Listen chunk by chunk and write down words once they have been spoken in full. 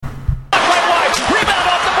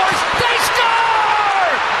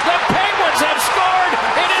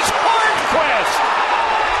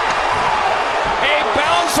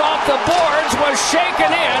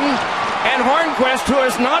shaken in, and Hornqvist, who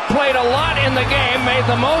has not played a lot in the game, made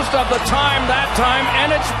the most of the time that time,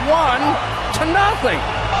 and it's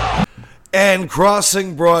 1-0. And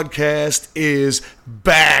Crossing Broadcast is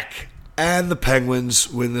back, and the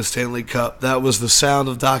Penguins win the Stanley Cup. That was the sound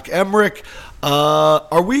of Doc Emrick.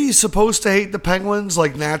 Are we supposed to hate the Penguins,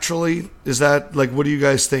 like, naturally? Is that, like, what do you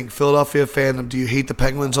guys think? Philadelphia fandom, do you hate the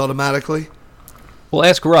Penguins automatically? Well,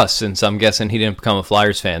 ask Russ, since I'm guessing he didn't become a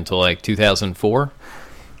Flyers fan until, like, 2004.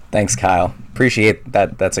 Thanks, Kyle. Appreciate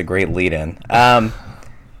that. That's a great lead-in.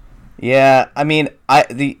 Yeah, I mean,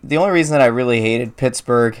 the only reason that I really hated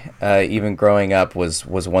Pittsburgh, even growing up, was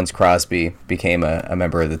once Crosby became a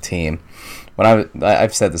member of the team.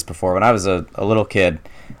 I've said this before. When I was a little kid,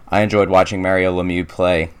 I enjoyed watching Mario Lemieux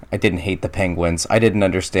play. I didn't hate the Penguins. I didn't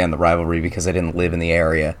understand the rivalry because I didn't live in the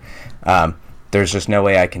area. There's just no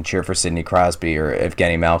way I can cheer for Sidney Crosby or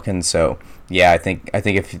Evgeny Malkin. So yeah, I think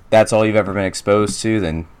if that's all you've ever been exposed to,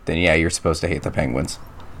 then yeah, you're supposed to hate the Penguins.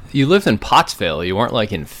 You lived in Pottsville. You weren't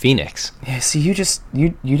like in Phoenix. Yeah, see,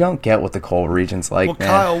 you don't get what the cold region's like. Well, man.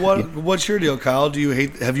 Kyle, what's your deal, Kyle?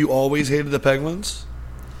 Have you always hated the Penguins?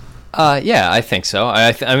 Yeah, I think so.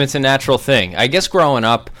 I mean, it's a natural thing. I guess growing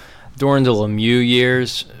up during the Lemieux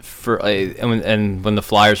years, and when the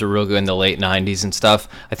Flyers were real good in the late '90s and stuff,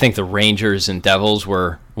 I think the Rangers and Devils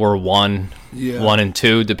were 1 and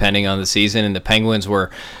 2 depending on the season, and the Penguins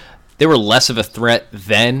were less of a threat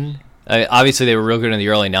then. Obviously, they were real good in the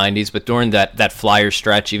early '90s, but during that Flyers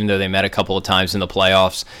stretch, even though they met a couple of times in the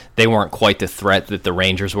playoffs, they weren't quite the threat that the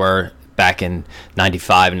Rangers were back in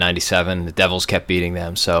 '95 and '97. The Devils kept beating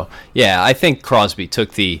them. So, yeah, I think Crosby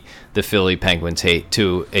took the Philly Penguins hate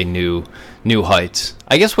to a new heights.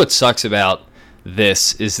 I guess what sucks about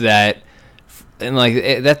this is that in like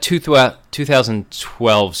that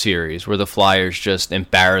 2012 series where the Flyers just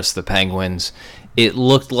embarrassed the Penguins, it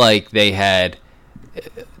looked like they had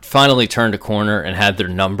finally turned a corner and had their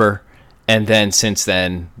number, and then since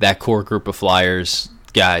then that core group of Flyers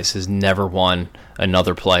guys has never won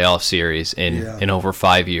another playoff series in over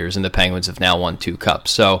 5 years, and the Penguins have now won 2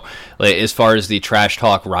 cups. So like, as far as the trash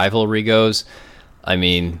talk rivalry goes, I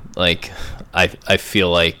mean, like I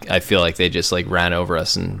feel like they just like ran over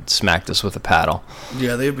us and smacked us with a paddle.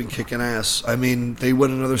 Yeah, they've been kicking ass. I mean, they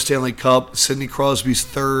win another Stanley Cup. Sidney Crosby's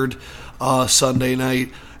third Sunday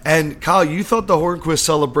night. And Kyle, you thought the Hornqvist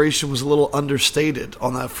celebration was a little understated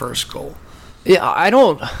on that first goal. Yeah, I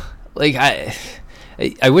don't like.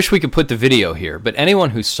 I wish we could put the video here, but anyone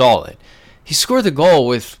who saw it, he scored the goal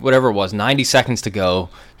with whatever it was, 90 seconds to go.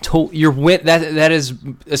 That is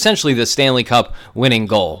essentially the Stanley Cup winning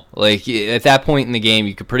goal. Like at that point in the game,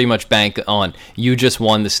 you could pretty much bank on you just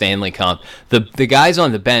won the Stanley Cup. The guys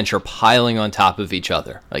on the bench are piling on top of each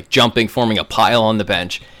other, like jumping, forming a pile on the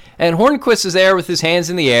bench. And Hornqvist is there with his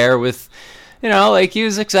hands in the air with, like he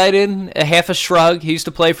was excited, a half a shrug. He used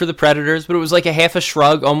to play for the Predators, but it was like a half a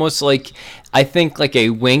shrug, almost like, I think like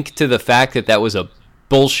a wink to the fact that was a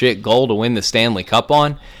bullshit goal to win the Stanley Cup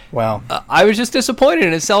on. Wow. I was just disappointed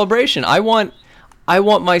in his celebration. I want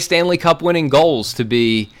my Stanley Cup winning goals to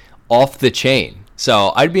be off the chain.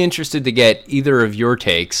 So I'd be interested to get either of your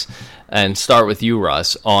takes, and start with you,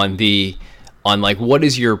 Russ, on like what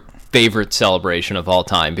is your favorite celebration of all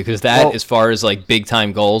time, because as far as like big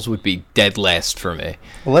time goals, would be dead last for me.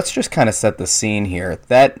 Well, let's just kind of set the scene here.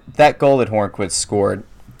 That goal that Hornqvist scored,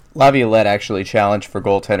 Laviolette actually challenged for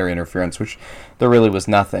goaltender interference, which there really was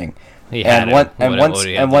nothing.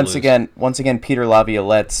 Once again, Peter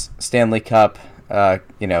Laviolette's Stanley Cup,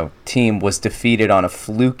 team was defeated on a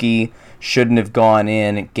fluky, shouldn't have gone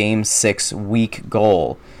in Game 6 weak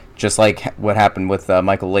goal, just like what happened with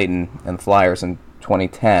Michael Leighton and the Flyers in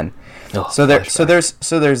 2010. So there's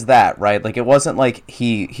that, right? Like it wasn't like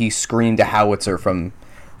he screamed a howitzer from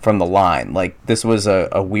the line. Like this was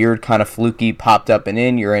a weird kind of fluky popped up and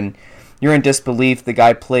in. You're in disbelief. The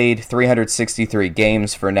guy played 363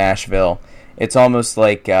 games for Nashville. It's almost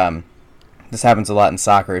like this happens a lot in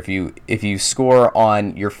soccer. If you score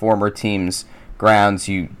on your former team's grounds,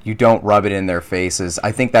 you don't rub it in their faces.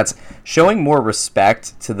 I think that's showing more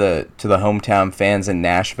respect to the hometown fans in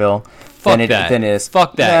Nashville. Fuck that.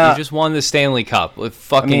 Yeah. You just won the Stanley Cup.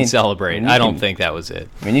 Celebrate. I don't think that was it.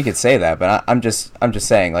 I mean, you could say that, but I'm just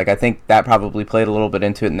saying. Like, I think that probably played a little bit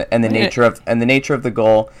into it, and the nature of the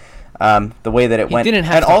goal, the way that it went. He didn't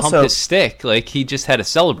have to hump his stick. Like he just had to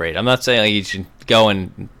celebrate. I'm not saying like he should go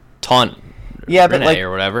and taunt Yeah, but like, or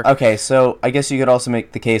whatever. Okay, so I guess you could also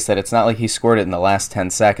make the case that it's not like he scored it in the last 10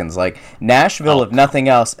 seconds. Like Nashville, if nothing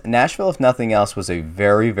else, was a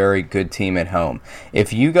very, very good team at home.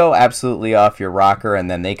 If you go absolutely off your rocker and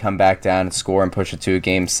then they come back down and score and push it to a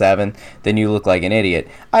Game 7, then you look like an idiot.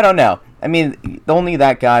 I don't know. I mean, only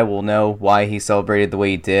that guy will know why he celebrated the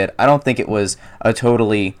way he did. I don't think it was a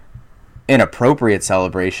totally inappropriate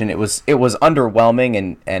celebration. It was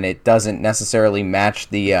underwhelming, and it doesn't necessarily match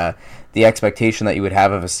the expectation that you would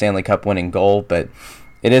have of a Stanley Cup winning goal, but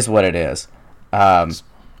it is what it is.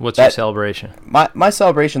 What's your celebration? My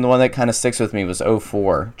celebration, the one that kind of sticks with me, was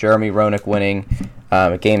 2004. Jeremy Roenick winning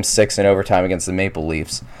Game 6 in overtime against the Maple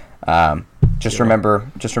Leafs. Just remember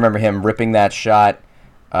him ripping that shot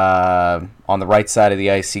on the right side of the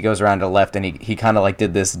ice. He goes around to the left, and he kind of like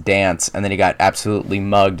did this dance, and then he got absolutely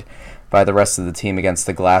mugged by the rest of the team against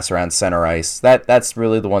the glass around center ice. That's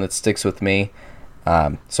really the one that sticks with me.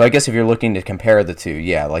 So I guess if you're looking to compare the two,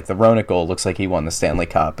 yeah, like the Roenick goal looks like he won the Stanley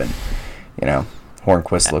Cup, and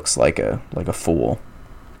Hornqvist looks like a fool.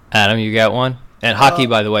 Adam, you got one? And hockey,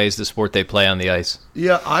 by the way, is the sport they play on the ice.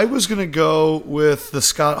 Yeah, I was going to go with the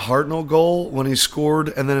Scott Hartnell goal when he scored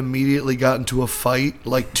and then immediately got into a fight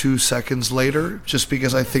like 2 seconds later, just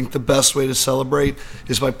because I think the best way to celebrate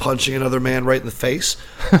is by punching another man right in the face.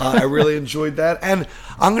 I really enjoyed that. And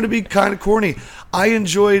I'm going to be kind of corny. I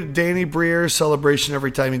enjoyed Danny Briere's celebration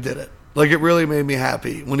every time he did it. Like, it really made me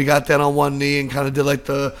happy. When he got down on one knee and kind of did like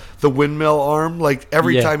the windmill arm, like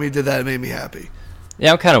every time he did that, it made me happy.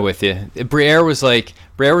 Yeah, I'm kind of with you. Briere was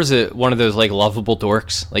one of those like lovable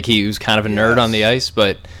dorks. Like he was kind of a nerd on the ice,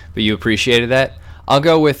 but you appreciated that. I'll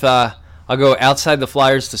go outside the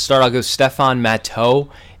Flyers to start. I'll go Stefan Matteau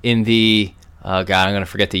in the I'm going to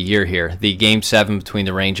forget the year here. The Game 7 between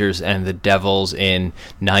the Rangers and the Devils in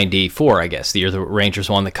 94, I guess, the year the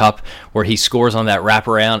Rangers won the Cup, where he scores on that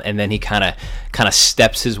wraparound, and then he kind of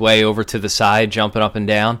steps his way over to the side, jumping up and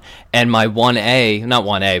down. And my 1A, not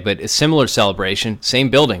 1A, but a similar celebration,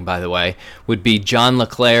 same building, by the way, would be John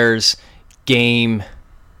LeClair's Game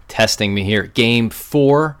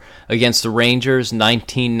 4 against the Rangers,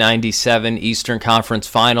 1997 Eastern Conference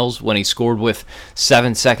Finals, when he scored with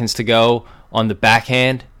 7 seconds to go on the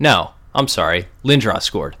backhand. No, I'm sorry. Lindros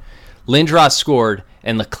scored,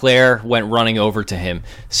 and LeClair went running over to him,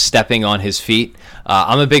 stepping on his feet.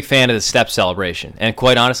 I'm a big fan of the step celebration. And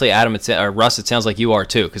quite honestly, Adam, Russ, it sounds like you are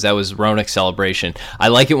too, because that was Roenick's celebration. I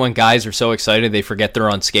like it when guys are so excited they forget they're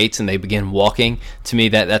on skates and they begin walking. To me,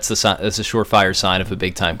 that's a surefire sign of a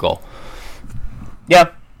big-time goal.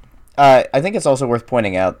 Yeah. I think it's also worth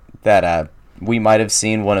pointing out that we might have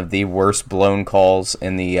seen one of the worst blown calls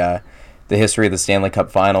in the history of the Stanley Cup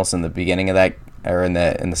Finals in the beginning of that, or in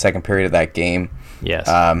the second period of that game. Yes.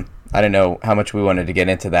 I don't know how much we wanted to get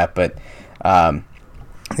into that, but I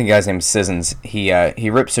think the guy's name is Sissons. He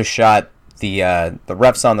rips a shot. The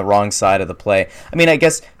ref's on the wrong side of the play. I mean, I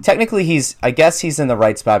guess technically he's in the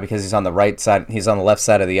right spot because he's on the right side. He's on the left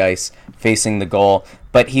side of the ice facing the goal,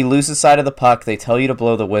 but he loses sight of the puck. They tell you to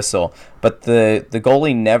blow the whistle, but the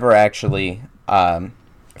goalie never actually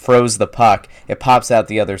froze the puck. It pops out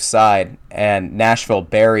the other side, and Nashville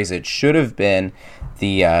buries it. Should have been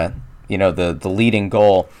the leading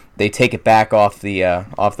goal. They take it back off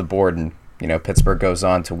the board, and Pittsburgh goes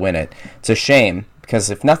on to win it. It's a shame because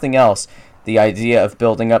if nothing else, the idea of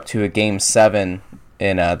building up to a Game 7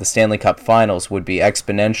 in the Stanley Cup Finals would be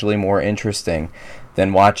exponentially more interesting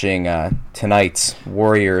than watching tonight's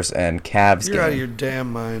Warriors and Cavs game. You're out of your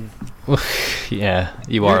damn mind. Yeah,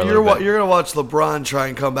 you are. You're going to watch LeBron try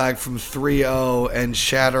and come back from 3-0 and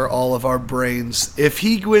shatter all of our brains. If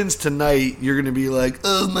he wins tonight, you're going to be like,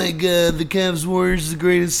 oh my God, the Cavs Warriors is the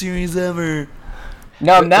greatest series ever.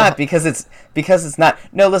 No, I'm not, because it's not.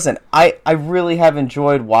 No, listen, I really have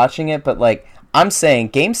enjoyed watching it, but like I'm saying,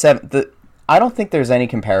 Game 7, I don't think there's any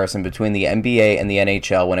comparison between the NBA and the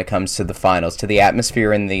NHL when it comes to the finals, to the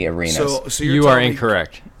atmosphere in the arenas. So you are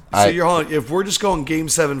incorrect. If we're just going Game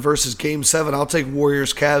 7 versus Game 7, I'll take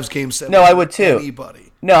Warriors-Cavs Game 7. No, I would too.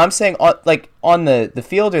 Anybody. No, I'm saying on the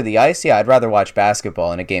field or the ice, yeah, I'd rather watch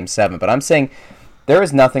basketball in a Game 7. But I'm saying there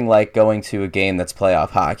is nothing like going to a game that's playoff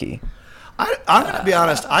hockey. I'm going to be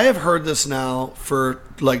honest. I have heard this now for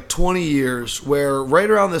like 20 years, where right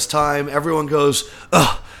around this time, everyone goes,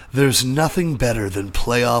 ugh, there's nothing better than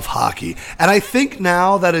playoff hockey. And I think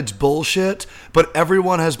now that it's bullshit, but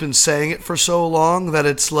everyone has been saying it for so long that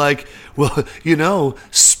it's like, well,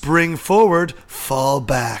 spring forward, fall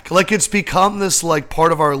back. Like, it's become this like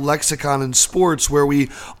part of our lexicon in sports where we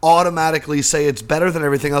automatically say it's better than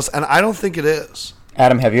everything else, and I don't think it is.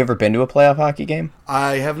 Adam, have you ever been to a playoff hockey game?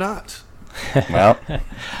 I have not. Well,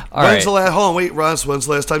 Hold on, wait, Russ, when's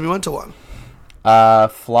the last time you went to one?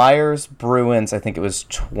 Flyers, Bruins, I think it was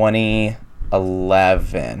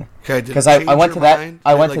 2011. Okay, because I went to that. Mind?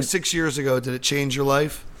 I went like 6 years ago. Did it change your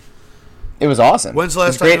life? It was awesome. When's the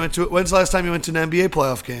last time you went to an NBA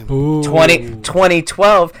playoff game?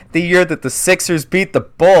 2012, the year that the Sixers beat the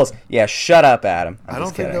Bulls. Yeah, shut up, Adam. I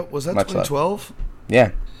don't think that was 2012.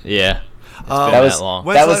 Yeah. Yeah. That was long.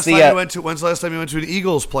 When's the last time you went to an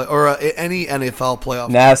Eagles play or any NFL playoff?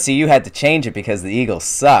 Now, see, you had to change it because the Eagles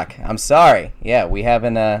suck. I'm sorry. Yeah, we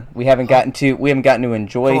haven't gotten to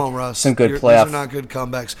enjoy some good playoffs. Those are not good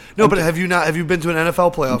comebacks. No, but have you been to an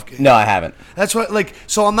NFL playoff game? No, I haven't. That's what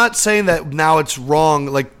so I'm not saying that now it's wrong.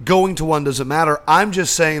 Like going to one doesn't matter. I'm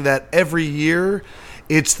just saying that every year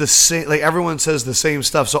it's the same. Like everyone says the same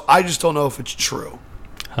stuff. So I just don't know if it's true.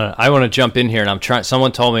 I want to jump in here, and I'm trying.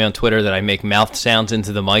 Someone told me on Twitter that I make mouth sounds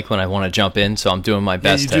into the mic when I want to jump in, so I'm doing my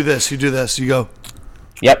best. Yeah, you do this. You go.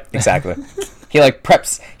 Yep, exactly. He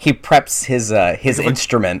preps his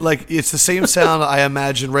instrument. Like it's the same sound I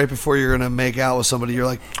imagine right before you're gonna make out with somebody. You're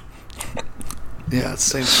like, yeah, it's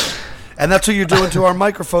the same thing. And that's what you're doing to our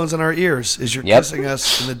microphones and our ears. Is you're kissing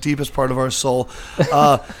us in the deepest part of our soul.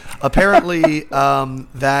 Apparently,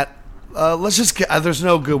 that. Let's just get. There's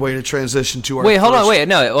no good way to transition to our. Wait, hold on. Wait,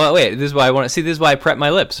 no. Well, wait. This is why I want to see. This is why I prep my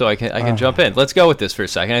lips so I can jump in. Let's go with this for a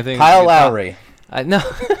second. I think Kyle Lowry. No,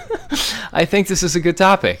 I think this is a good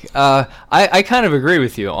topic. I kind of agree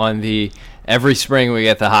with you on the every spring we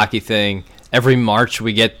get the hockey thing. Every March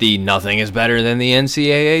we get the nothing is better than the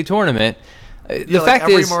NCAA tournament. The fact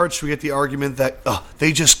every is, March we get the argument that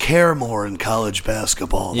they just care more in college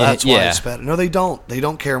basketball. That's why it's better. No, they don't. They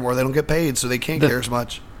don't care more. They don't get paid, so they can't care as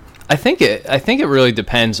much. I think it really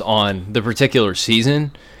depends on the particular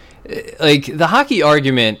season. Like the hockey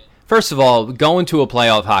argument, first of all, going to a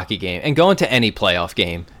playoff hockey game and going to any playoff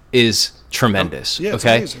game is tremendous. Yeah, it's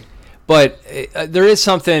okay? amazing. But there is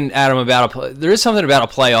something, Adam, about a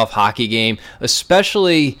playoff hockey game,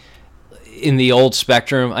 especially in the old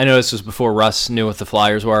spectrum. I know this was before Russ knew what the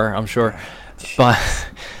Flyers were, I'm sure,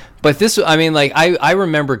 But this, I mean, like, I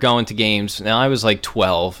remember going to games. Now, I was like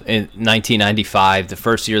 12 in 1995, the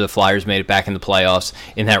first year the Flyers made it back in the playoffs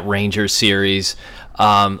in that Rangers series.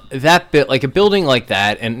 That bit, like a building like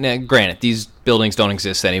that, and granted, these buildings don't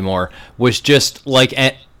exist anymore, was just like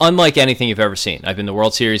unlike anything you've ever seen. I've been to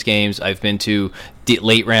World Series games. I've been to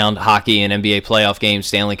late round hockey and NBA playoff games,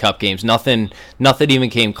 Stanley Cup games. Nothing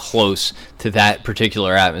even came close to that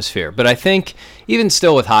particular atmosphere. But I think even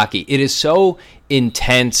still with hockey, it is so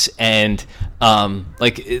intense and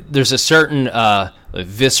there's a certain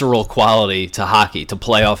visceral quality to hockey, to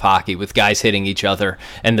playoff hockey, with guys hitting each other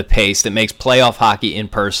and the pace that makes playoff hockey in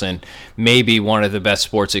person maybe one of the best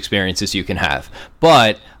sports experiences you can have.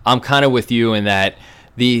 But I'm kind of with you in that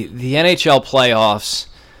the NHL playoffs,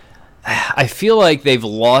 I feel like they've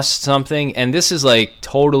lost something, and this is like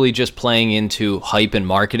totally just playing into hype and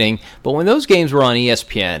marketing. But when those games were on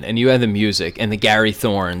ESPN and you had the music and the Gary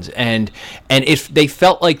Thorns and if they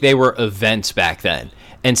felt like they were events back then.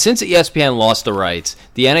 And since ESPN lost the rights,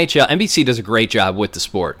 the NBC does a great job with the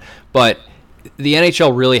sport, but the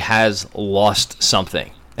NHL really has lost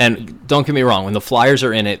something. And don't get me wrong, when the Flyers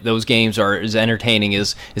are in it, those games are as entertaining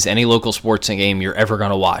as any local sports game you're ever going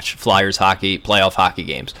to watch. Flyers hockey, playoff hockey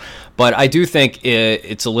games. But I do think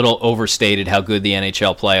it's a little overstated how good the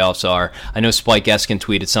NHL playoffs are. I know Spike Eskin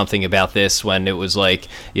tweeted something about this when it was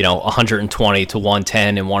 120 to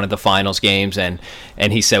 110 in one of the finals games, and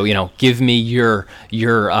he said, give me your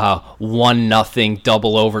 1-0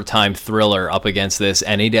 double overtime thriller up against this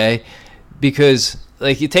any day, because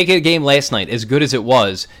you take a game last night, as good as it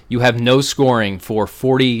was, you have no scoring for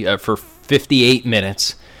 58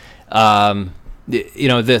 minutes.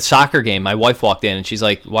 The soccer game, my wife walked in and she's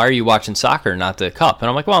like, why are you watching soccer, not the cup? And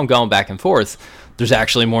I'm like, well, I'm going back and forth. There's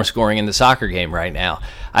actually more scoring in the soccer game right now.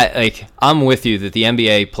 I'm with you that the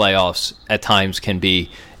NBA playoffs at times can be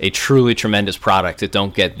a truly tremendous product that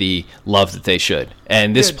don't get the love that they should.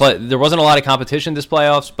 And there wasn't a lot of competition this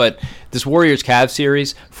playoffs, but this Warriors-Cavs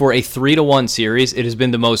series, for a 3-1 series, it's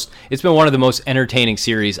been one of the most entertaining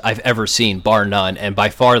series I've ever seen, bar none, and by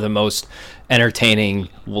far the most entertaining,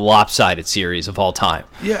 lopsided series of all time.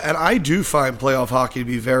 Yeah, and I do find playoff hockey to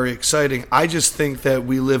be very exciting. I just think that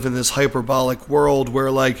we live in this hyperbolic world where,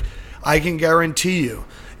 I can guarantee you,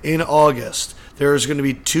 in August, there's going to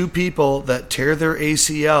be 2 people that tear their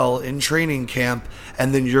ACL in training camp,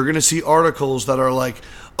 and then you're going to see articles that are like,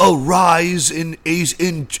 a rise in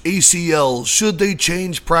ACL, should they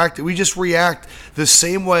change practice? We just react the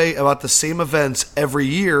same way about the same events every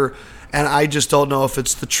year, and I just don't know if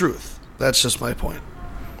it's the truth. That's just my point.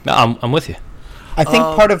 No, I'm with you. I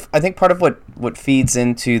think part of what feeds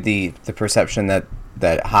into the perception that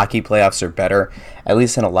that hockey playoffs are better, at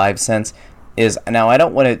least in a live sense, is now I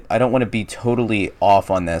don't want to be totally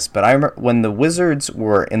off on this, but I remember when the Wizards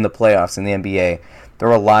were in the playoffs in the NBA, there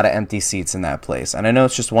were a lot of empty seats in that place. And I know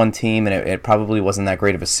it's just one team, and it probably wasn't that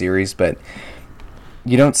great of a series, but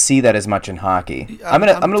you don't see that as much in hockey. I'm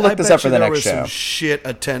gonna look this up for the next show. There was some shit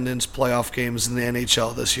attendance playoff games in the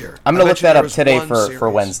NHL this year. I'm gonna look that up today for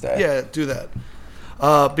Wednesday. Yeah, do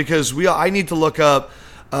that because I need to look up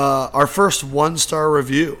our first 1-star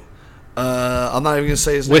review. I'm not even gonna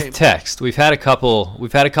say his name. With text, we've had a couple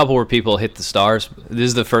where people hit the stars. This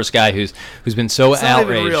is the first guy who's been so outraged. It's not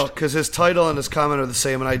even real because his title and his comment are the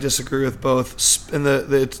same, and I disagree with both. And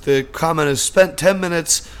the comment is spent 10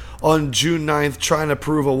 minutes on June 9th trying to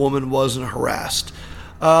prove a woman wasn't harassed.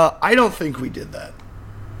 I don't think we did that.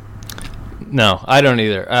 No, I don't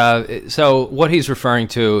either. So what he's referring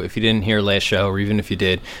to, if you didn't hear last show, or even if you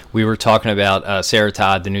did, we were talking about Sarah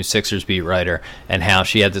Todd, the new Sixers beat writer, and how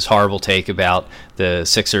she had this horrible take about the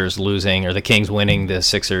Sixers losing, or the Kings winning the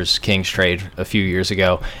Sixers-Kings trade a few years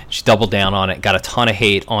ago. She doubled down on it, got a ton of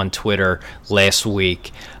hate on Twitter last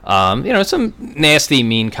week. Some nasty,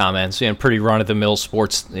 mean comments, pretty run-of-the-mill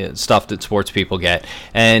sports stuff that sports people get.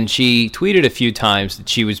 And she tweeted a few times that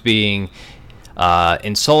she was being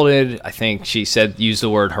insulted. I think she used the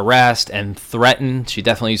word harassed and threatened. She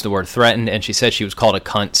definitely used the word threatened, and she said she was called a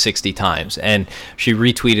cunt 60 times. And she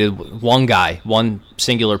retweeted one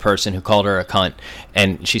singular person who called her a cunt,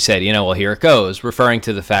 and she said, well, here it goes, referring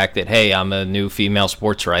to the fact that, hey, I'm a new female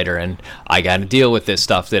sports writer, and I got to deal with this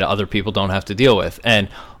stuff that other people don't have to deal with. And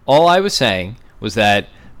all I was saying was that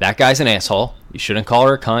guy's an asshole. You shouldn't call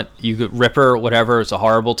her a cunt. You could rip her, whatever. It's a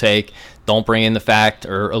horrible take. Don't bring in the fact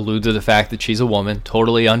or allude to the fact that she's a woman.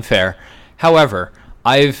 Totally unfair. However,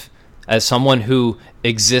 as someone who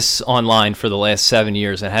exists online for the last 7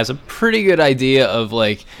 years and has a pretty good idea of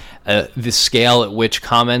the scale at which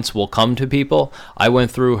comments will come to people, I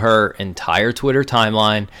went through her entire Twitter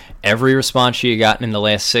timeline, every response she had gotten in the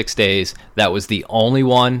last 6 days. That was the only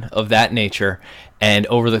one of that nature. And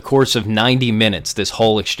over the course of 90 minutes, this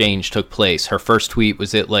whole exchange took place. Her first tweet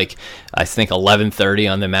was at I think 11:30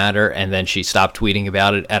 on the matter, and then she stopped tweeting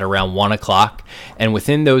about it at around 1 o'clock. And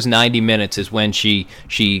within those 90 minutes is when she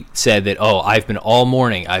said that,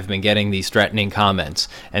 I've been getting these threatening comments.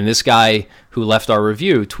 And this guy who left our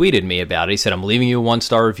review tweeted me about it. He said, I'm leaving you a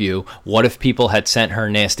 1-star review. What if people had sent her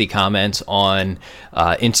nasty comments on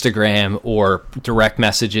Instagram or direct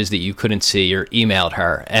messages that you couldn't see, or emailed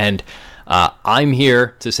her? And I'm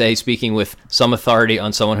here to say, speaking with some authority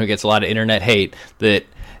on someone who gets a lot of internet hate, that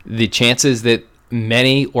the chances that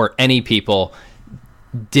many or any people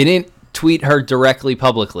didn't tweet her directly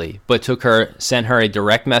publicly, but sent her a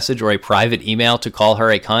direct message or a private email to call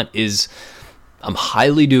her a cunt I'm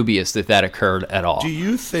highly dubious that occurred at all. Do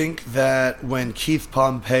you think that when Keith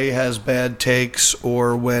Pompey has bad takes,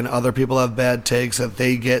 or when other people have bad takes, that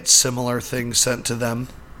they get similar things sent to them?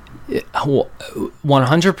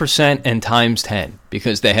 100% and times 10,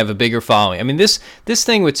 because they have a bigger following. I mean, this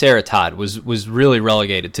thing with Sarah Todd was really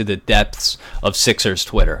relegated to the depths of Sixers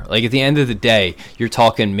Twitter. At the end of the day, you're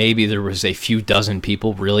talking maybe there was a few dozen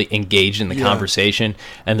people really engaged in the conversation,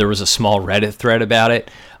 and there was a small Reddit thread about it.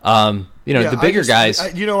 The bigger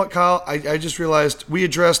guys. You know what, Kyle? I just realized we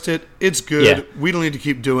addressed it. It's good. Yeah. We don't need to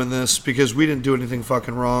keep doing this because we didn't do anything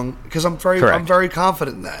fucking wrong. Because I'm very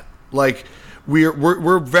confident in that.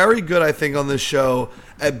 We're very good, I think, on this show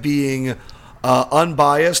at being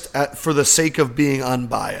unbiased for the sake of being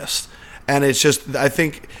unbiased. And it's just, I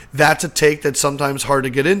think that's a take that's sometimes hard to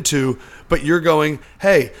get into, but you're going,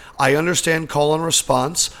 hey, I understand call and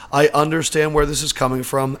response. I understand where this is coming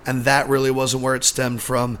from, and that really wasn't where it stemmed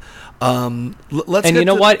from.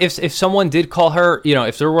 What? If someone did call her,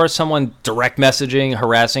 if there was someone direct messaging,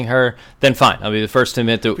 harassing her, then fine. I'll be the first to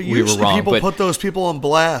admit that we were wrong. People put those people on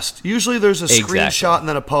blast. Usually there's a screenshot and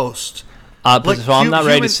then a post. So I'm not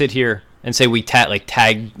ready to sit here and say we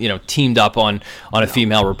teamed up on a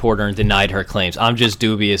female reporter and denied her claims. I'm just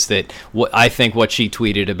dubious that I think what she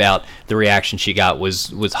tweeted about the reaction she got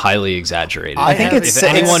was highly exaggerated. I think if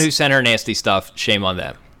anyone who sent her nasty stuff, shame on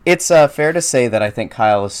them. It's fair to say that I think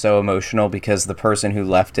Kyle is so emotional because the person who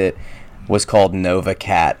left it was called Nova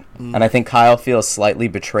Cat. And I think Kyle feels slightly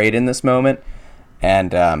betrayed in this moment.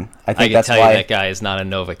 And I think that's why that guy is not a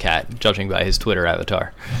Nova Cat, judging by his Twitter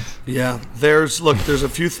avatar. Yeah, there's a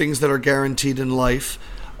few things that are guaranteed in life.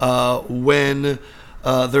 When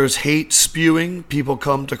there's hate spewing, people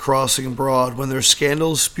come to Crossing Broad. When there's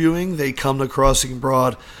scandals spewing, they come to Crossing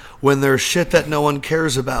Broad. When there's shit that no one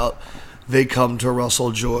cares about, they come to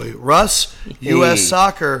Russell Joy. Russ, U.S.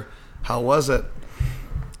 Soccer, how was it?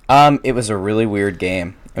 It was a really weird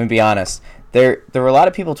game. I'm going to be honest. there were a lot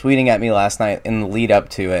of people tweeting at me last night in the lead up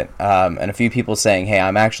to it, and a few people saying, hey,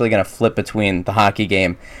 I'm actually going to flip between the hockey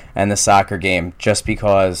game and the soccer game just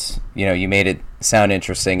because, you made it sound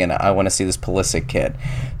interesting and I want to see this Pulisic kid.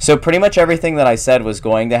 So pretty much everything that I said was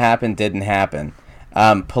going to happen didn't happen.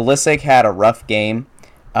 Pulisic had a rough game.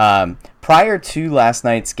 Prior to last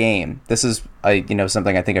night's game, this is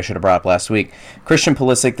something I think I should have brought up last week. Christian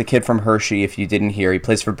Pulisic, the kid from Hershey, if you didn't hear, he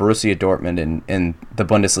plays for Borussia Dortmund in the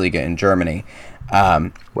Bundesliga in Germany.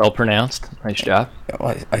 Well pronounced. Nice job.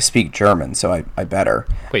 I speak German, so I better.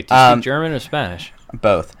 Wait, do you speak German or Spanish?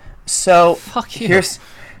 Both. So fuck you. Here's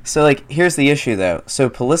the issue though. So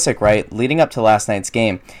Pulisic, right, leading up to last night's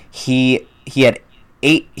game, he had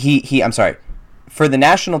 8. I'm sorry. For the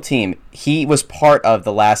national team, he was part of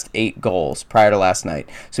the last 8 goals prior to last night.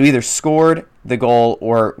 So either scored the goal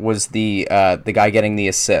or was the guy getting the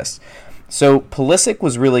assist. So Pulisic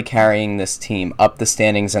was really carrying this team up the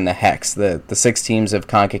standings in the Hex, the 6 teams of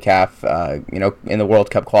CONCACAF, in the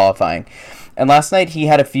World Cup qualifying. And last night he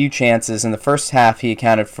had a few chances. In the first half, he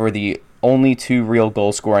accounted for the only 2 real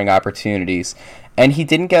goal-scoring opportunities. And he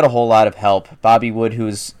didn't get a whole lot of help. Bobby Wood, who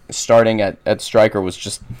was starting at striker, was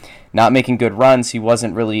just not making good runs. He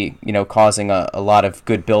wasn't really, causing a lot of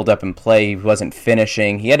good build-up and play. He wasn't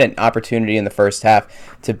finishing. He had an opportunity in the first half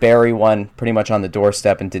to bury one pretty much on the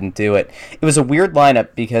doorstep and didn't do it. It was a weird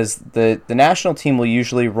lineup because the national team will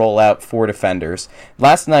usually roll out 4 defenders.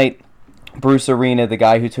 Last night, Bruce Arena, the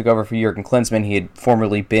guy who took over for Jurgen Klinsmann, he had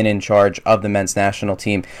formerly been in charge of the men's national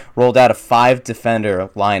team, rolled out a 5-defender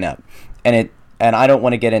lineup. And I don't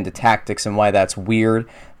want to get into tactics and why that's weird,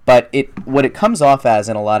 but what it comes off as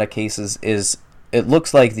in a lot of cases is it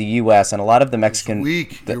looks like the U.S. and a lot of the Mexican,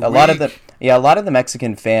 a lot of the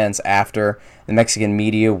Mexican fans after the Mexican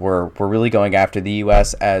media were really going after the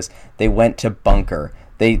U.S. as they went to bunker.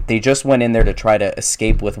 They just went in there to try to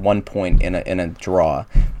escape with 1 point in a draw,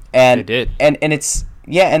 and they did, and it's.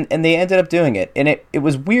 Yeah, and they ended up doing it. And it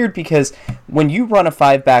was weird because when you run a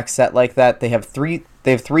 5-back set like that, they have 3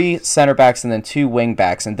 center backs and then 2 wing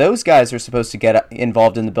backs. And those guys are supposed to get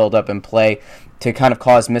involved in the build-up and play to kind of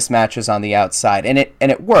cause mismatches on the outside. And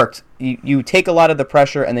it worked. You take a lot of the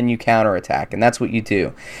pressure and then you counterattack, and that's what you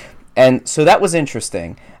do. And so that was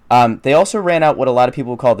interesting. They also ran out what a lot of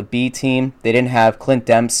people call the B team. They didn't have Clint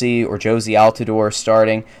Dempsey or Josie Altidore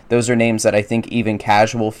starting. Those are names that I think even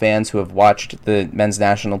casual fans who have watched the men's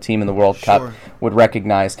national team in the World Cup would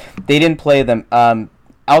recognize. They didn't play them.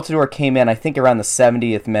 Altidore came in, I think, around the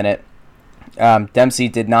 70th minute. Dempsey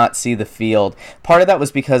did not see the field. Part of that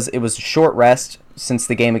was because it was a short rest since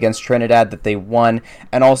the game against Trinidad that they won,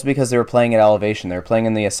 and also because they were playing at elevation. They were playing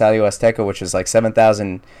in the Estadio Azteca, which is like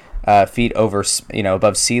 7,000 feet over,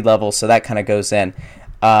 above sea level, so that kind of goes in.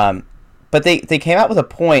 But they came out with a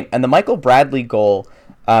point, and the Michael Bradley goal,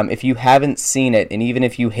 if you haven't seen it, and even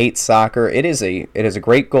if you hate soccer, it is a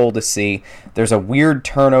great goal to see. There's a weird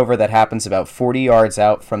turnover that happens about 40 yards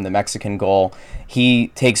out from the Mexican goal. He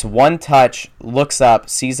takes one touch, looks up,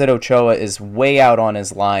 sees that Ochoa is way out on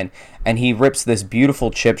his line, and he rips this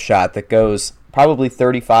beautiful chip shot that goes probably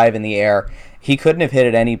 35 in the air. He couldn't have hit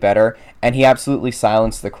it any better, and he absolutely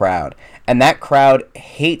silenced the crowd. And that crowd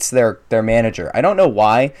hates their manager. I don't know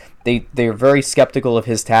why. They're very skeptical of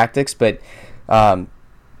his tactics, but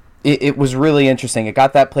it was really interesting. It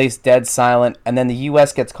got that place dead silent, and then the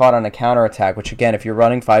U.S. gets caught on a counterattack, which, again, if you're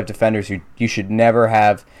running 5 defenders, you should never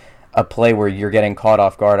have a play where you're getting caught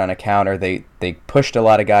off guard on a counter. They pushed a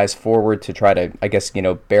lot of guys forward to try to, I guess,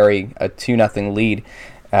 bury a 2-0 lead.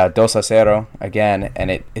 2-0 again, and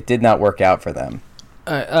it did not work out for them.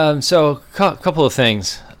 So a couple of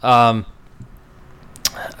things. I'm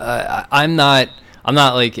not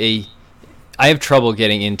like I have trouble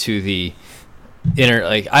getting into the inner,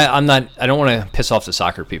 like I don't want to piss off the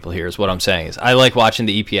soccer people here is what I'm saying. Is I like watching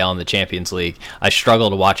the EPL and the Champions League. I struggle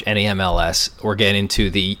to watch any MLS or get into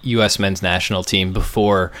the US men's national team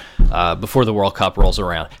before the World Cup rolls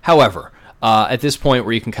around. However, at this point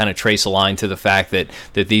where you can kind of trace a line to the fact that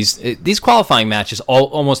these qualifying matches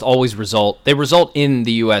almost always result in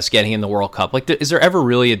the U.S. getting in the World Cup. Like, is there ever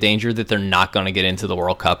really a danger that they're not going to get into the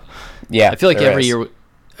World Cup? Yeah, I feel like every year.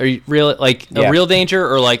 Are you really a real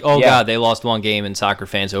danger, or like, God, they lost one game and soccer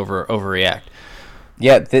fans overreact?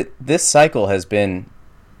 Yeah, this cycle has been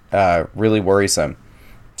really worrisome.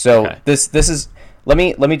 So okay. This is let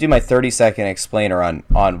me do my 30-second explainer on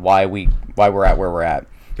why we're at where we're at.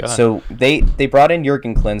 So they brought in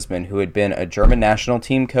Jurgen Klinsmann, who had been a German national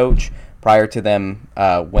team coach prior to them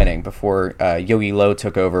winning, before Jogi Löw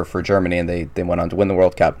took over for Germany and they went on to win the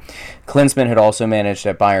World Cup. Klinsmann had also managed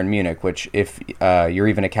at Bayern Munich, which, if you're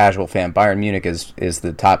even a casual fan, Bayern Munich is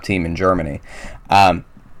the top team in Germany.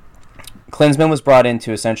 Klinsmann was brought in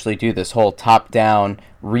to essentially do this whole top-down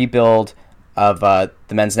rebuild of the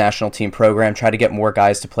men's national team program, try to get more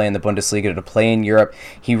guys to play in the Bundesliga, to play in Europe.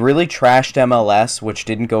 He really trashed MLS, which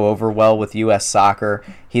didn't go over well with U.S. soccer.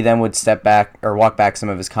 He then would step back or walk back some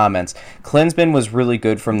of his comments. Klinsmann was really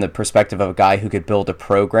good from the perspective of a guy who could build a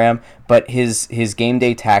program, but his game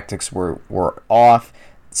day tactics were off.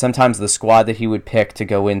 Sometimes the squad that he would pick to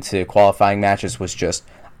go into qualifying matches was just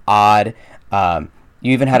odd. You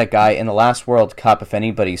even had a guy in the last World Cup, if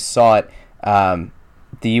anybody saw it,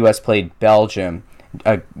 the U.S. played Belgium.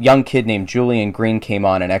 A young kid named Julian Green came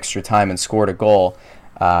on in extra time and scored a goal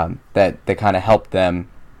that kind of helped them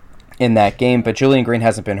in that game. But Julian Green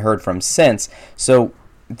hasn't been heard from since. So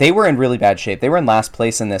they were in really bad shape. They were in last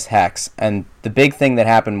place in this hex. And the big thing that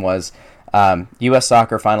happened was U.S.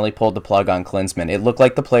 Soccer finally pulled the plug on Klinsmann. It looked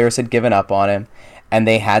like the players had given up on him, and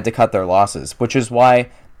they had to cut their losses, which is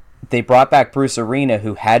why they brought back Bruce Arena,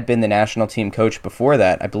 who had been the national team coach before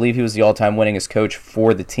that. I believe he was the all-time winningest coach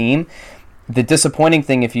for the team. The disappointing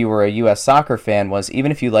thing, if you were a U.S. soccer fan, was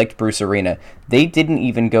even if you liked Bruce Arena, they didn't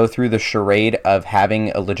even go through the charade of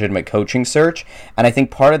having a legitimate coaching search. And I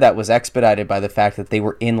think part of that was expedited by the fact that they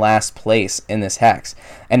were in last place in this hex.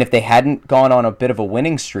 And if they hadn't gone on a bit of a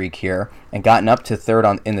winning streak here and gotten up to third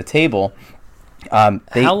in the table, how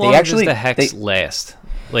long does the hex last?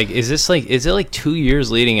 Like, is it like 2 years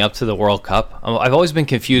leading up to the World Cup? I've always been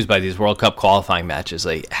confused by these World Cup qualifying matches.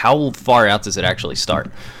 Like, how far out does it actually start?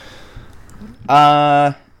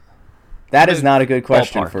 That is not a good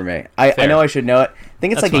question for me. I know I should know it. I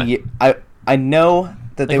think it's That's like a year. I know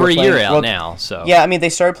that they were a playing year out now. So yeah, I mean, they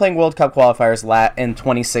started playing World Cup qualifiers in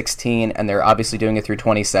 2016, and they're obviously doing it through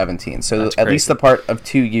 2017. So at least the part of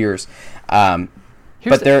 2 years.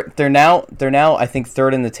 But they're now I think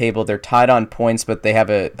third in the table. They're tied on points, but they have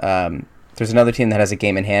there's another team that has a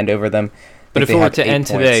game in hand over them. But if it were to end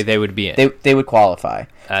today, they would be in. They would qualify.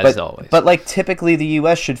 As always. But like typically the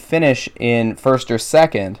U.S. should finish in first or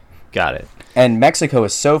second. Got it. And Mexico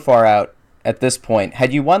is so far out at this point.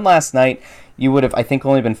 Had you won last night, you would have, I think,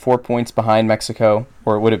 only been 4 points behind Mexico,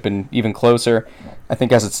 or it would have been even closer. I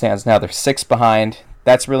think as it stands now, they're 6 behind.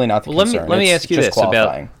 That's really not the concern. Let me ask you this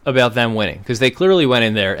about them winning, because they clearly went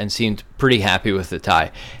in there and seemed pretty happy with the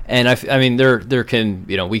tie. And I mean, there can,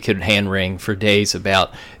 we could hand wring for days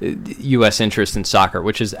about U.S. interest in soccer,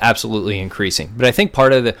 which is absolutely increasing. But I think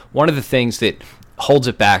one of the things that holds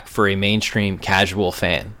it back for a mainstream casual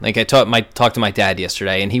fan. Like I talked to my dad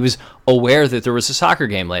yesterday, and he was aware that there was a soccer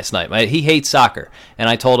game last night. He hates soccer, and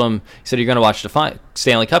I told him, he said, "You're going to watch the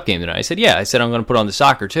Stanley Cup game tonight?" I said, "Yeah." I said, "I'm going to put on the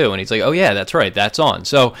soccer too," and he's like, "Oh yeah, that's right, that's on."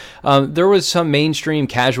 So there was some mainstream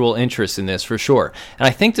casual interest in this for sure, and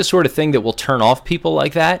I think the sort of thing that will turn off people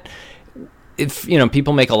like that. If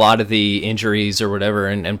people make a lot of the injuries or whatever,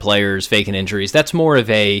 and players faking injuries, that's more of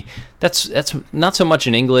that's not so much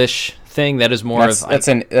an English thing. That is more that's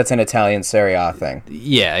an Italian Serie A thing.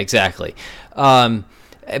 Yeah, exactly.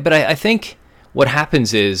 But I think what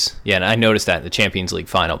happens is, and I noticed that in the Champions League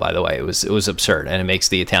final, by the way, it was absurd, and it makes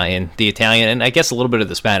the Italian, and I guess a little bit of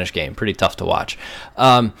the Spanish game pretty tough to watch.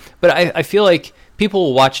 But I feel like people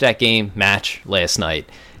will watch that match last night,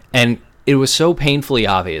 and it was so painfully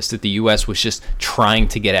obvious that the U.S. was just trying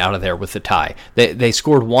to get out of there with the tie. They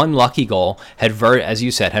scored one lucky goal, as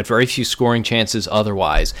you said, had very few scoring chances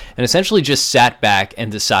otherwise, and essentially just sat back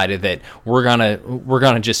and decided that we're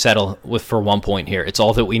gonna just settle for 1 point here. It's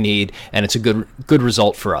all that we need, and it's a good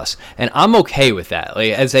result for us. And I'm okay with that.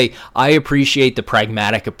 I appreciate the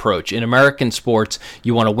pragmatic approach. In American sports,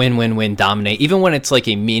 you want to win, dominate. Even when it's like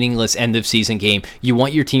a meaningless end of season game, you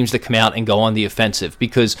want your teams to come out and go on the offensive,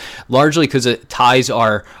 because largely because ties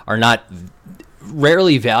are not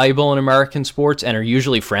rarely valuable in American sports and are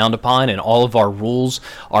usually frowned upon, and all of our rules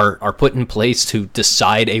are put in place to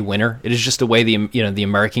decide a winner. It is just the way the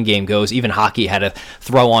American game goes. Even hockey had to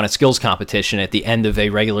throw on a skills competition at the end of a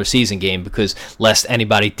regular season game, because lest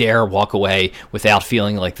anybody dare walk away without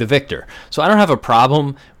feeling like the victor. So I don't have a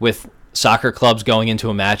problem with soccer clubs going into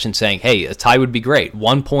a match and saying, hey, a tie would be great.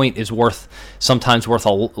 1 point is sometimes worth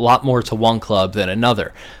a lot more to one club than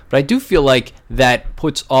another. But I do feel like that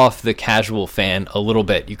puts off the casual fan a little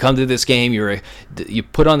bit. You come to this game, you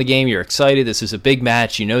put on the game, you're excited. This is a big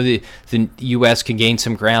match. You know the U.S. can gain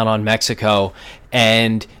some ground on Mexico,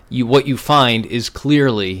 and what you find is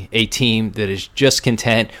clearly a team that is just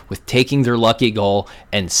content with taking their lucky goal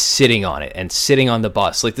and sitting on it and sitting on the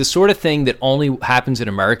bus. Like the sort of thing that only happens in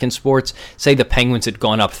American sports. Say the Penguins had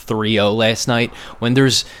gone up 3-0 last night, when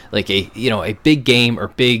there's like a big game or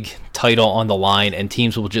big title on the line, and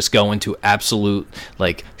teams will just go into absolute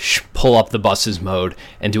pull up the buses mode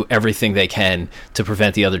and do everything they can to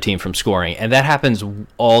prevent the other team from scoring. And that happens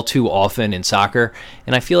all too often in soccer,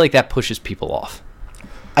 and I feel like that pushes people off.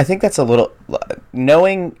 I think that's a little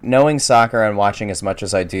knowing soccer and watching as much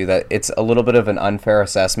as I do, that it's a little bit of an unfair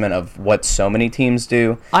assessment of what so many teams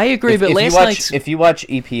do. I agree, but if you watch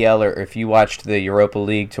EPL or if you watched the Europa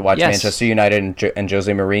League to watch Manchester United and Jose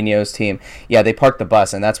Mourinho's team, they park the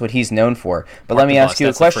bus, and that's what he's known for. But let me ask you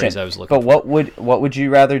a question. But what would you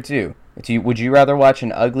rather do? Would you rather watch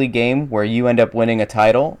an ugly game where you end up winning a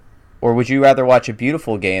title, or would you rather watch a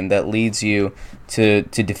beautiful game that leads you to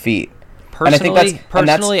defeat?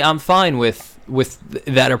 Personally, I'm fine with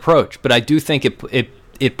that approach, but I do think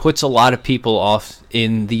it puts a lot of people off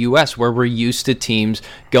in the U.S., where we're used to teams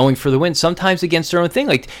going for the win, sometimes against their own thing.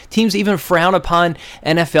 Like, teams even frown upon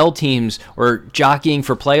NFL teams or jockeying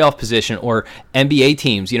for playoff position, or NBA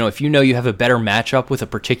teams. If you have a better matchup with a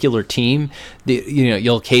particular team,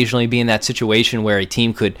 you'll occasionally be in that situation where a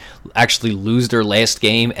team could actually lose their last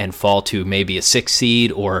game and fall to maybe a 6th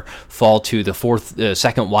seed or fall to the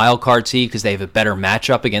second wild card seed because they have a better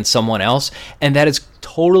matchup against someone else, and that is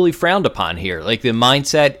totally frowned upon here. Like, the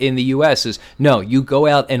mindset in the U.S. is, no, you go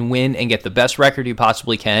out and win and get the best record you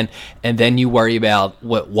possibly can, and then you worry about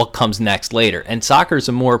what comes next later. And soccer is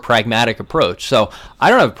a more pragmatic approach, so I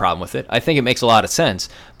don't have a problem with it. I think it makes a lot of sense,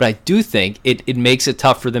 but I do think it makes it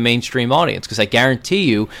tough for the mainstream audience, because I guarantee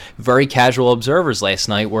you very casual observers last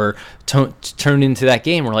night were turned into that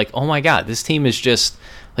game. We're like, oh my God, this team is just...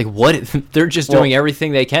 what? They're just doing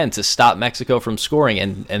everything they can to stop Mexico from scoring,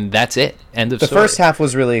 and that's it. End of story. The first half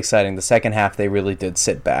was really exciting. The second half, they really did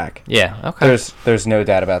sit back. Yeah, okay. There's no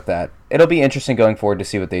doubt about that. It'll be interesting going forward to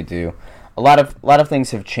see what they do. A lot of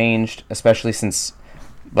things have changed, especially since,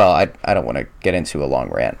 well, I don't want to get into a long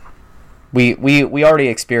rant. We already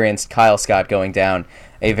experienced Kyle Scott going down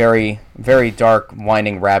a very, very dark,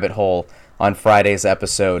 winding rabbit hole on Friday's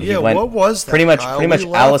episode. Yeah, what was that? Pretty much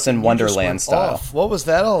Alice in Wonderland style. What was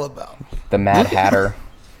that all about? The Mad Hatter.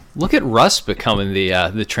 Look at Russ becoming the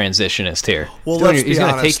transitionist here. Well, let's be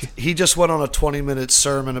honest. He just went on a 20-minute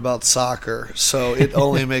sermon about soccer, so it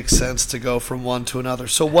only makes sense to go from one to another.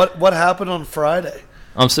 So what happened on Friday?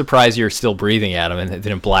 I'm surprised you're still breathing at him and it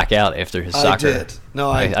didn't black out after his soccer. I did. No,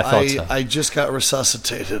 I thought so. I just got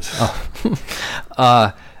resuscitated.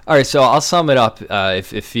 Oh. All right, so I'll sum it up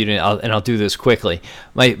if you didn't, and I'll do this quickly.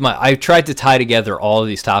 I tried to tie together all of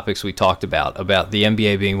these topics we talked about the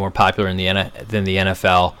NBA being more popular than the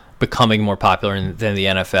NFL, becoming more popular than the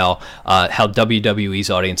NFL, how WWE's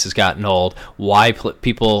audience has gotten old, why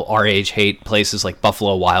people our age hate places like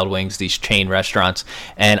Buffalo Wild Wings, these chain restaurants,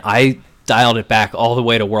 and I dialed it back all the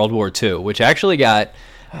way to World War II, which actually got...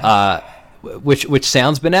 Which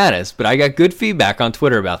sounds bananas, but I got good feedback on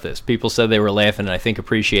Twitter about this. People said they were laughing, and I think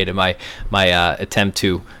appreciated my attempt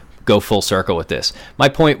to go full circle with this. My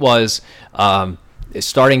point was,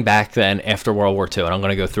 starting back then after World War II, and I'm going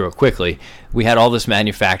to go through it quickly, we had all this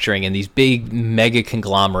manufacturing, and these big mega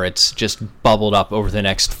conglomerates just bubbled up over the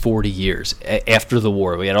next 40 years after the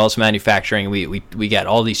war. We had all this manufacturing. We got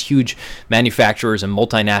all these huge manufacturers and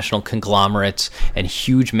multinational conglomerates and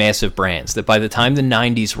huge, massive brands that by the time the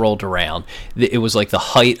 90s rolled around, it was like the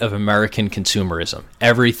height of American consumerism.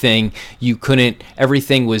 Everything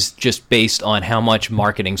was just based on how much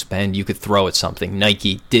marketing spend you could throw at something.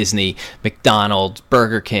 Nike, Disney, McDonald's,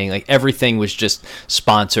 Burger King, like everything was just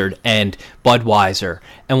sponsored, and Budweiser.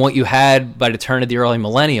 And what you had by the turn of the early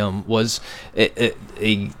millennium was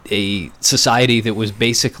a society that was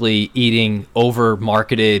basically eating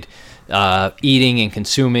over-marketed, eating and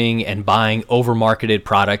consuming and buying over-marketed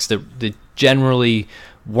products that generally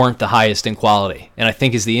weren't the highest in quality. And I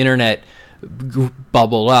think as the internet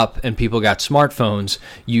bubbled up and people got smartphones,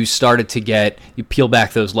 you started to you peel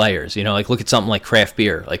back those layers, like look at something like craft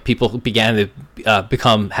beer. Like, people began to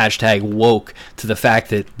become #woke to the fact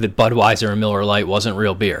that Budweiser and Miller Lite wasn't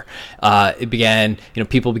real beer.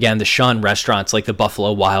 People began to shun restaurants like the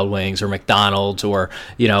Buffalo Wild Wings or McDonald's or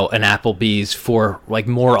an Applebee's for like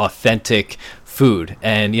more authentic food.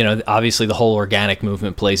 And obviously the whole organic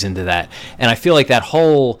movement plays into that. And I feel like that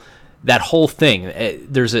whole thing,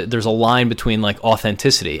 there's a line between like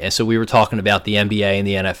authenticity, and so we were talking about the NBA and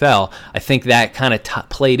the NFL. I think that kind of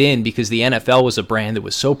played in because the NFL was a brand that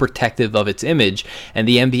was so protective of its image, and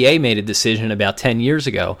the NBA made a decision about 10 years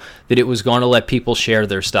ago that it was going to let people share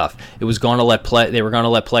their stuff. It was going to they were going to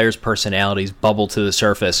let players' personalities bubble to the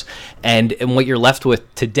surface, and what you're left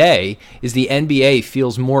with today is the NBA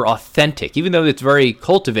feels more authentic, even though it's very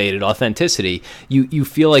cultivated authenticity. You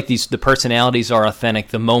feel like the personalities are authentic,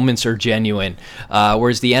 the moments are genuine,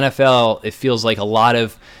 whereas the NFL, it feels like a lot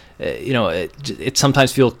of it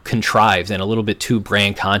sometimes feels contrived and a little bit too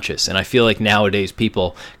brand conscious. And I feel like nowadays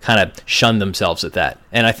people kind of shun themselves at that.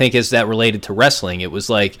 And I think as that related to wrestling, it was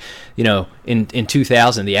like, in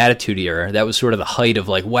 2000, the Attitude Era, that was sort of the height of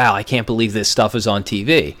like, wow, I can't believe this stuff is on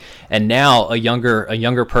TV. And now a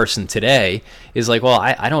younger person today is like, well,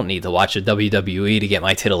 I don't need to watch the WWE to get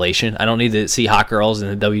my titillation. I don't need to see hot girls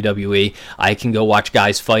in the WWE. I can go watch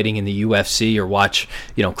guys fighting in the UFC or watch,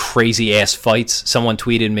 crazy ass fights. Someone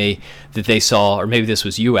tweeted me that they saw, or maybe this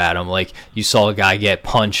was you, Adam, like you saw a guy get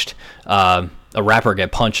punched, a rapper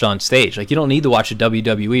get punched on stage. Like, you don't need to watch a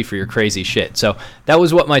WWE for your crazy shit. So that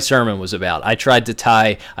was what my sermon was about. I tried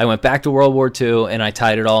to I went back to World War II and I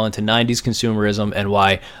tied it all into 90s consumerism and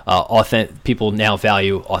why people now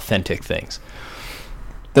value authentic things.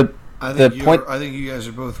 I think you guys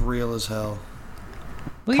are both real as hell.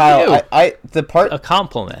 Well, Kyle, a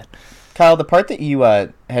compliment. Kyle, the part that you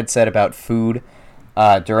had said about food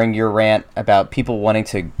during your rant about people wanting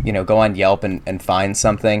to, go on Yelp and find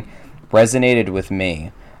something resonated with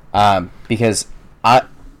me because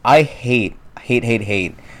I hate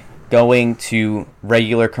going to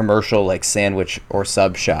regular commercial like sandwich or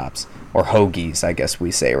sub shops or hoagies, I guess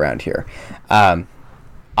we say around here. I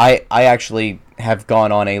actually have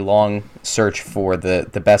gone on a long search for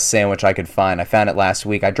the best sandwich I could find. I found it last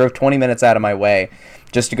week. I drove 20 minutes out of my way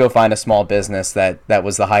just to go find a small business that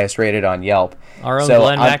was the highest rated on Yelp. Our own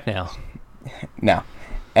Glenn Macnow. No.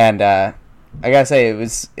 And I gotta say,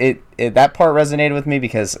 that part resonated with me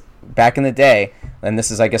because back in the day, and this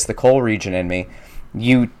is, I guess, the coal region in me,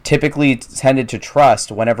 you typically tended to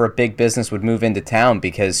trust whenever a big business would move into town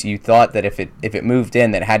because you thought that if it moved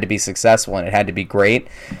in, that it had to be successful and it had to be great,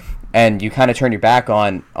 and you kind of turn your back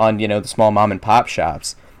on the small mom and pop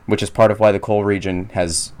shops, which is part of why the coal region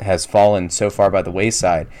has fallen so far by the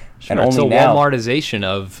wayside. Sure, and only it's a now, Walmartization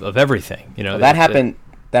of everything. That happened.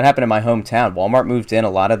 That happened in my hometown. Walmart moved in. A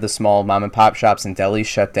lot of the small mom and pop shops and delis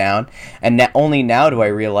shut down. And only now do I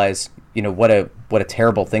realize, what a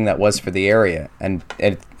terrible thing that was for the area. And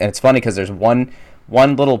it's funny because there's one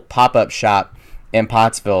little pop-up shop in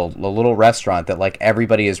Pottsville, a little restaurant that like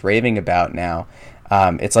everybody is raving about now.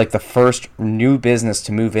 It's like the first new business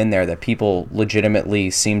to move in there that people legitimately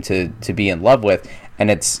seem to be in love with. And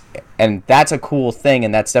that's a cool thing,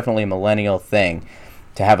 and that's definitely a millennial thing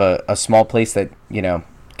to have a small place that,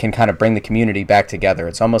 can kind of bring the community back together.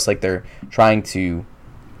 It's almost like they're trying to,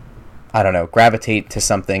 I don't know, gravitate to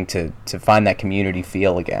something to find that community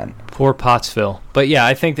feel again. Poor Pottsville. But yeah,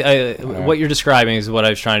 I think what you're describing is what I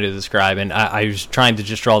was trying to describe, and I was trying to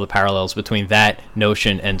just draw the parallels between that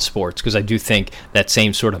notion and sports, because I do think that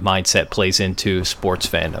same sort of mindset plays into sports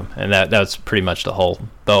fandom, and that's pretty much the whole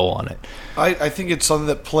bow on it. I think it's something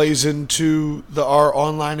that plays into our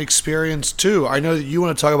online experience too. I know that you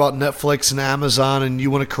want to talk about Netflix and Amazon, and you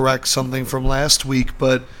want to correct something from last week,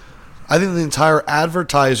 but I think the entire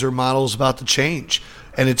advertiser model is about to change,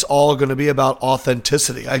 and it's all going to be about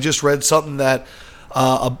authenticity. I just read something that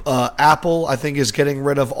Apple, I think, is getting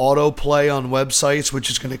rid of autoplay on websites, which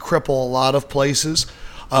is going to cripple a lot of places.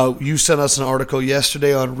 You sent us an article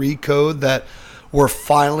yesterday on Recode that we're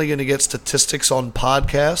finally going to get statistics on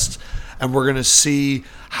podcasts, and we're going to see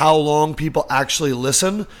how long people actually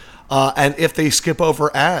listen and if they skip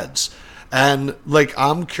over ads. And,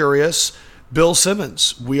 I'm curious, Bill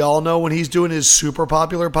Simmons, we all know when he's doing his super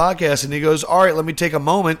popular podcast and he goes, all right, let me take a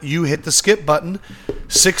moment. You hit the skip button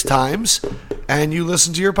 6 times and you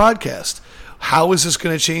listen to your podcast. How is this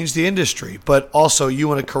going to change the industry? But also, you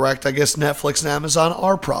want to correct, I guess Netflix and Amazon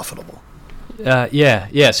are profitable.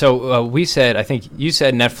 Yeah. So we said, I think you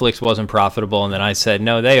said Netflix wasn't profitable, and then I said,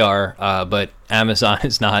 no, they are, but Amazon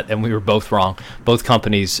is not, and we were both wrong. Both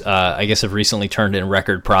companies, I guess, have recently turned in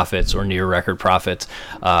record profits or near record profits.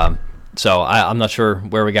 So I'm not sure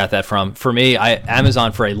where we got that from. For me,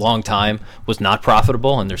 Amazon for a long time was not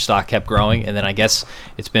profitable, and their stock kept growing. And then I guess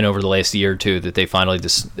it's been over the last year or two that they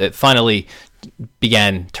finally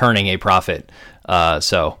began turning a profit.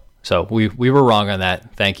 So we were wrong on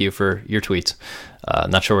that. Thank you for your tweets.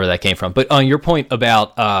 Not sure where that came from. But on your point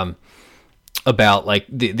about like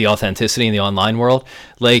the authenticity in the online world,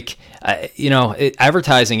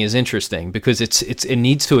 advertising is interesting because it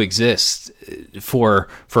needs to exist for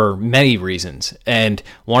many reasons. And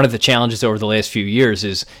one of the challenges over the last few years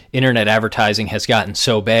is internet advertising has gotten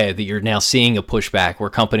so bad that you're now seeing a pushback where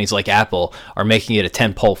companies like Apple are making it a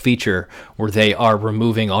tentpole feature where they are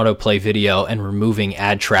removing autoplay video and removing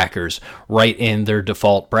ad trackers right in their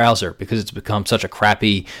default browser because it's become such a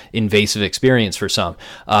crappy, invasive experience for some.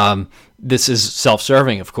 This is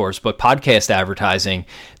self-serving, of course, but podcast advertising,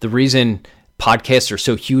 the reason podcasts are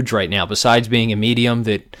so huge right now, besides being a medium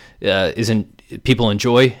that isn't people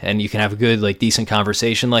enjoy, and you can have a good, like, decent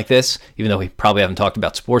conversation like this, even though we probably haven't talked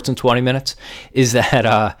about sports in 20 minutes, is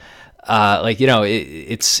that,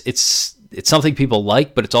 it's something people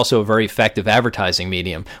like, but it's also a very effective advertising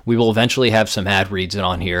medium. We will eventually have some ad reads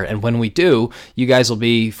on here, and when we do, you guys will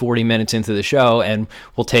be 40 minutes into the show, and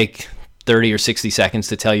we'll take 30 or 60 seconds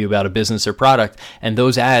to tell you about a business or product, and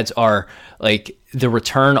those ads are like the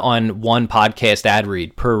return on one podcast ad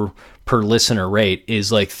read per listener rate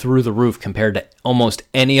is like through the roof compared to almost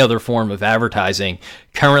any other form of advertising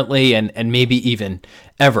currently, and maybe even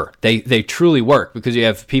ever. They truly work because you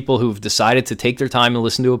have people who've decided to take their time and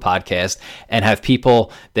listen to a podcast, and have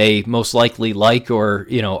people they most likely like or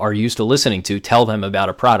are used to listening to tell them about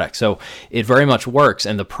a product. So it very much works.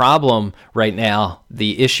 And the problem right now,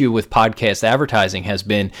 the issue with podcast advertising has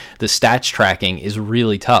been the stats tracking is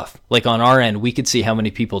really tough. Like on our end, we could see how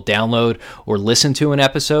many people download or listen to an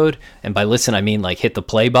episode, and by listen I mean like hit the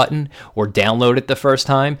play button or download it the first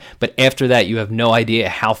time, but after that you have no idea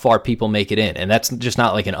how far people make it in. And that's just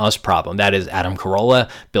not like an us problem. That is Adam Carolla,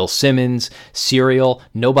 Bill Simmons, Serial.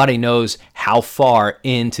 Nobody knows how far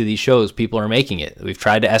into these shows people are making it. We've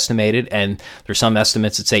tried to estimate it, and there's some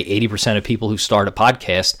estimates that say 80% of people who start a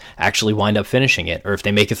podcast actually wind up finishing it, or if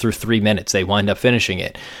they make it through 3 minutes, they wind up finishing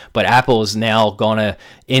it. But Apple is now gonna,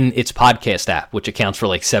 in its podcast app, which accounts for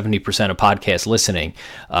like 70% of podcast listening,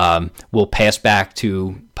 will pass back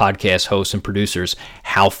to podcast hosts and producers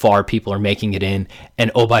how far people are making it in, and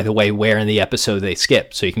oh, by the way, where in the episode they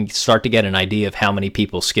skip, so you can start to get an idea of how many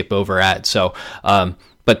people skip over ads. So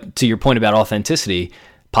but to your point about authenticity,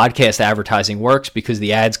 podcast advertising works because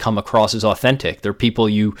the ads come across as authentic. They're people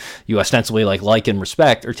you ostensibly like and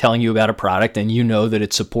respect are telling you about a product, and you know that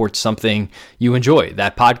it supports something you enjoy,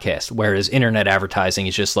 that podcast. Whereas internet advertising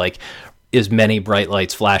is just like as many bright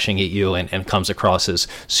lights flashing at you, and comes across as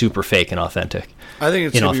super fake and authentic. I think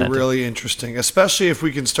it's going to be really interesting, especially if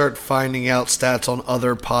we can start finding out stats on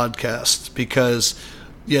other podcasts, because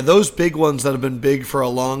those big ones that have been big for a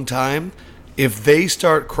long time, if they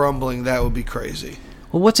start crumbling, that would be crazy.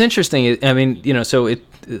 Well, what's interesting is, I mean, so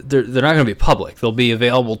they're not going to be public. They'll be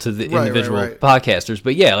available to the individual podcasters.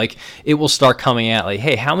 But yeah, like it will start coming out like,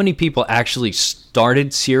 hey, how many people actually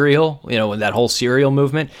started Serial, in that whole Serial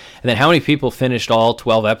movement? And then how many people finished all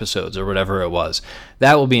 12 episodes or whatever it was?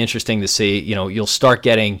 That will be interesting to see. You'll start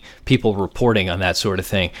getting people reporting on that sort of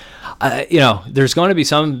thing. There's going to be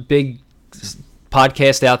some big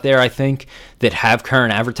podcast out there, I think, that have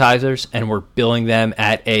current advertisers, and we're billing them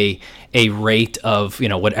at a rate of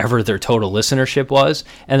whatever their total listenership was,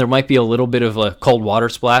 and there might be a little bit of a cold water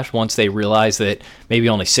splash once they realize that maybe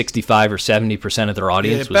only 65 or 70% of their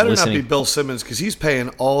audience was listening. It better not be Bill Simmons, because he's paying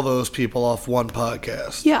all those people off one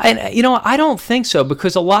podcast. Yeah, and I don't think so,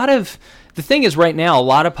 because the thing is, right now, a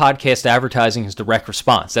lot of podcast advertising is direct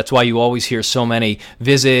response. That's why you always hear so many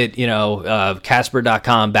visit,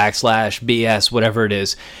 Casper.com/BS, whatever it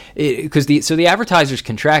is. So the advertisers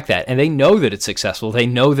can track that, and they know that it's successful. They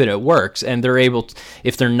know that it works, and they're able to,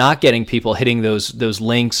 if they're not getting people hitting those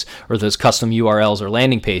links or those custom URLs or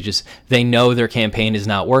landing pages, they know their campaign is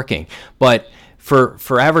not working. But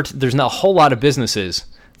there's not a whole lot of businesses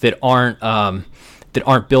that aren't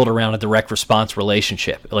built around a direct response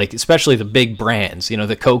relationship, like especially the big brands,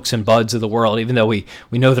 the Cokes and Buds of the world. Even though we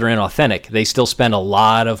know they're inauthentic, they still spend a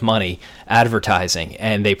lot of money advertising,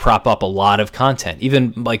 and they prop up a lot of content.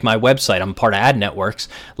 Even like my website, I'm part of ad networks.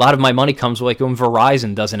 A lot of my money comes like when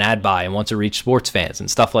Verizon does an ad buy and wants to reach sports fans and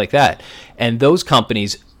stuff like that. And those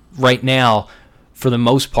companies right now, for the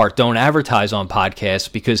most part, don't advertise on podcasts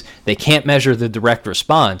because they can't measure the direct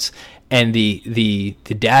response. And the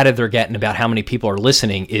data they're getting about how many people are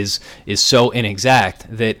listening is so inexact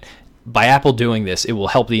that by Apple doing this, it will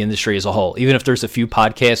help the industry as a whole. Even if there's a few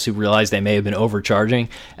podcasts who realize they may have been overcharging,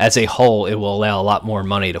 as a whole, it will allow a lot more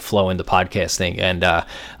money to flow into podcasting. And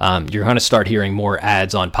you're going to start hearing more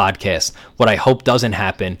ads on podcasts. What I hope doesn't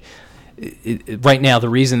happen right now, the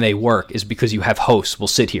reason they work is because you have hosts. We'll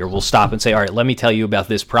sit here, we'll stop and say, all right, let me tell you about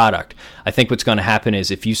this product. I think what's going to happen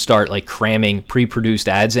is if you start like cramming pre-produced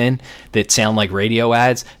ads in that sound like radio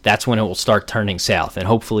ads, that's when it will start turning south. And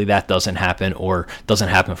hopefully that doesn't happen, or doesn't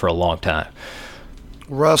happen for a long time.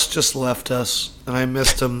 Russ just left us, and I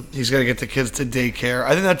missed him. He's got to get the kids to daycare.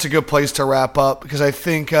 I think that's a good place to wrap up, because I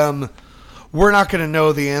think we're not going to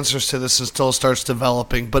know the answers to this until it starts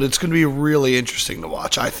developing, but it's going to be really interesting to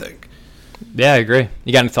watch, I think. Yeah, I agree.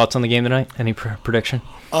 You got any thoughts on the game tonight? Any prediction?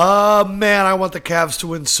 Man, I want the Cavs to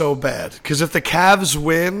win so bad. Because if the Cavs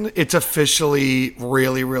win, it's officially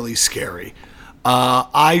really, really scary.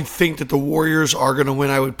 I think that the Warriors are going to win.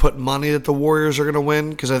 I would put money that the Warriors are going to win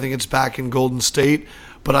because I think it's back in Golden State.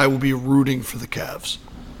 But I will be rooting for the Cavs.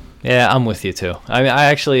 Yeah, I'm with you too. I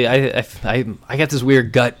mean, I got this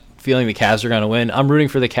weird gut feeling the Cavs are going to win. I'm rooting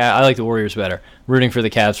for the Cavs. I like the Warriors better. Rooting for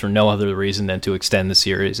the Cavs for no other reason than to extend the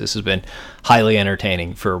series. This has been highly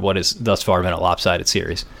entertaining for what has thus far been a lopsided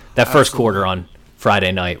series. That first quarter on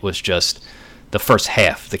Friday night was just the first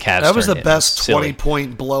half. The Cavs. That was the best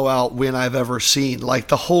 20-point blowout win I've ever seen. Like,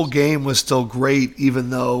 the whole game was still great,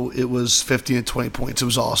 even though it was 50 and 20 points. It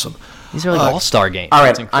was awesome. These are like all-star games. All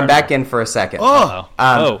right, I'm back in for a second. Oh,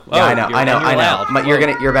 yeah, I know. You're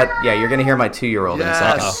gonna hear my 2-year-old in a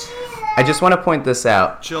second. I just want to point this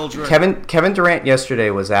out. Children. Kevin Durant yesterday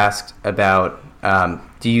was asked about,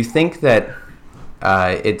 do you think that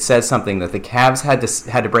it says something that the Cavs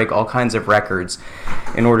had to break all kinds of records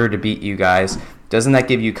in order to beat you guys? Doesn't that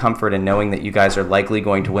give you comfort in knowing that you guys are likely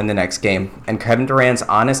going to win the next game? And Kevin Durant's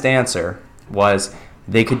honest answer was,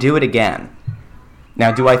 they could do it again.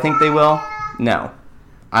 Now, do I think they will? No.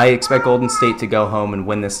 I expect Golden State to go home and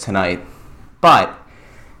win this tonight. But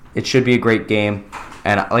it should be a great game.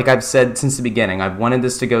 And like I've said since the beginning, I've wanted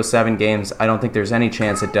this to go 7 games. I don't think there's any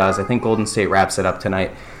chance it does. I think Golden State wraps it up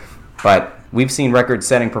tonight. But we've seen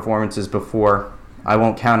record-setting performances before. I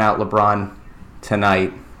won't count out LeBron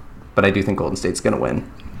tonight, but I do think Golden State's going to win.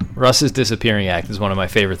 Russ's disappearing act is one of my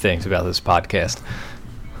favorite things about this podcast.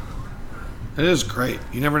 It is great.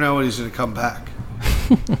 You never know when he's going to come back.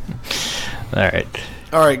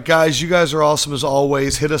 All right, guys, you guys are awesome as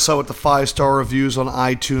always. Hit us up with the 5-star reviews on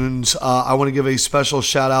iTunes. I want to give a special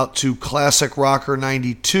shout out to Classic Rocker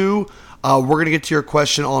 92. We're going to get to your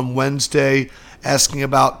question on Wednesday asking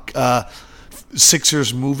about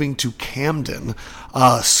Sixers moving to Camden.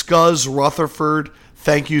 Scuzz Rutherford,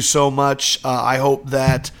 thank you so much. I hope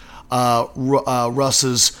that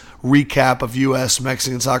Russ's recap of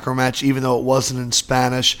U.S.-Mexican soccer match, even though it wasn't in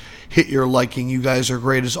Spanish, hit your liking. You guys are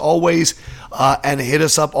great as always. And hit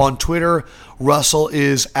us up on Twitter. Russell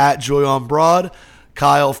is at JoyOnBroad.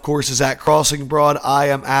 Kyle, of course, is at Crossing Broad. I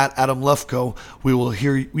am at Adam Lefko. You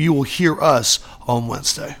will hear us on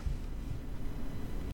Wednesday.